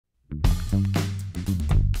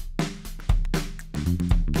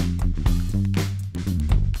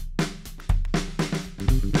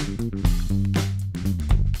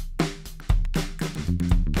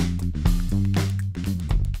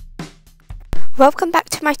Welcome back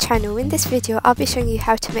to my channel. In this video I'll be showing you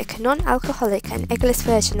how to make a non-alcoholic and eggless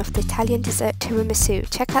version of the Italian dessert tiramisu.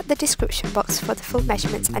 Check out the description box for the full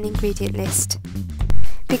measurements and ingredient list.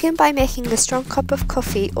 Begin by making a strong cup of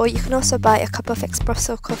coffee, or you can also buy a cup of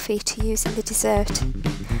espresso coffee to use in the dessert.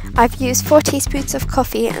 I've used 4 teaspoons of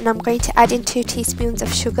coffee and I'm going to add in 2 teaspoons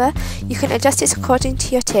of sugar. You can adjust it according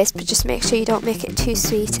to your taste, but just make sure you don't make it too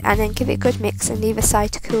sweet, and then give it a good mix and leave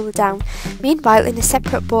aside to cool down. Meanwhile, in a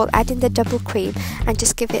separate bowl, add in the double cream and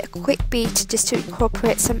just give it a quick beat just to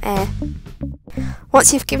incorporate some air.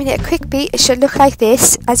 Once you've given it a quick beat, it should look like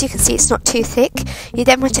this. As you can see, it's not too thick. You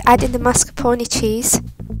then want to add in the mascarpone cheese.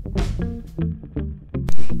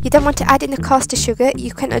 You then want to add in the caster sugar.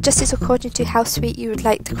 You can adjust it according to how sweet you would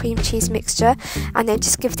like the cream cheese mixture, and then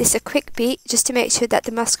just give this a quick beat just to make sure that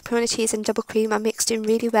the mascarpone cheese and double cream are mixed in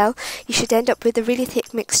really well. You should end up with a really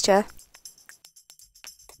thick mixture.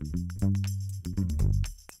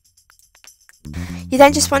 You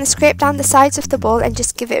then just want to scrape down the sides of the bowl and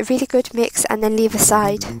just give it a really good mix and then leave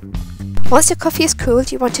aside. Once your coffee is cooled,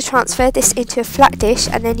 you want to transfer this into a flat dish,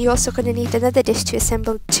 and then you're also going to need another dish to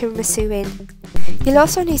assemble tiramisu in. You'll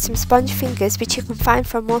also need some sponge fingers, which you can find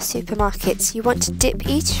from most supermarkets. You want to dip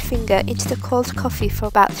each finger into the cold coffee for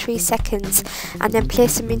about 3 seconds and then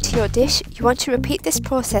place them into your dish. You want to repeat this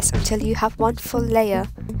process until you have one full layer.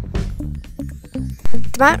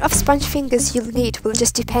 The amount of sponge fingers you'll need will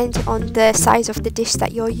just depend on the size of the dish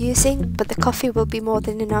that you're using, but the coffee will be more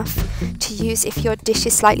than enough to use if your dish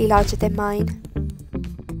is slightly larger than mine.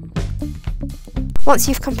 Once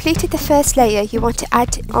you've completed the first layer, you want to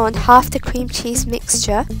add on half the cream cheese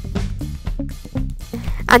mixture,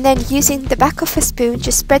 and then using the back of a spoon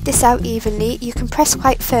just spread this out evenly. You can press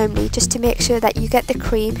quite firmly just to make sure that you get the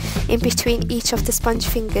cream in between each of the sponge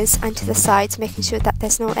fingers and to the sides, making sure that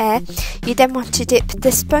there's no air. You then want to dip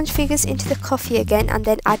the sponge fingers into the coffee again and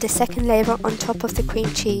then add a second layer on top of the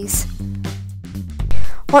cream cheese.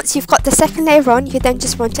 Once you've got the second layer on, you then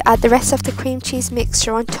just want to add the rest of the cream cheese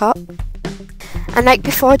mixture on top. And like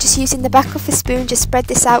before, just using the back of a spoon, just spread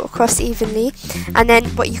this out across evenly, and then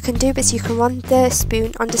what you can do is you can run the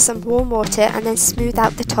spoon under some warm water and then smooth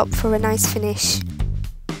out the top for a nice finish.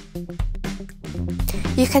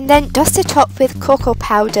 You can then dust the top with cocoa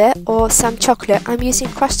powder or some chocolate. I'm using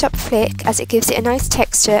crushed up flake as it gives it a nice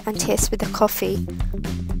texture and taste with the coffee.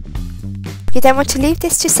 You then want to leave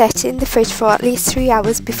this to set in the fridge for at least 3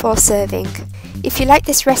 hours before serving. If you like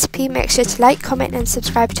this recipe, make sure to like, comment and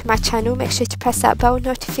subscribe to my channel. Make sure to press that bell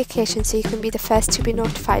notification so you can be the first to be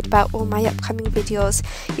notified about all my upcoming videos.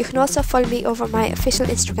 You can also follow me over my official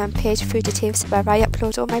Instagram page, Fooditives, where I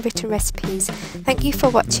upload all my written recipes. Thank you for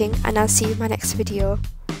watching, and I'll see you in my next video.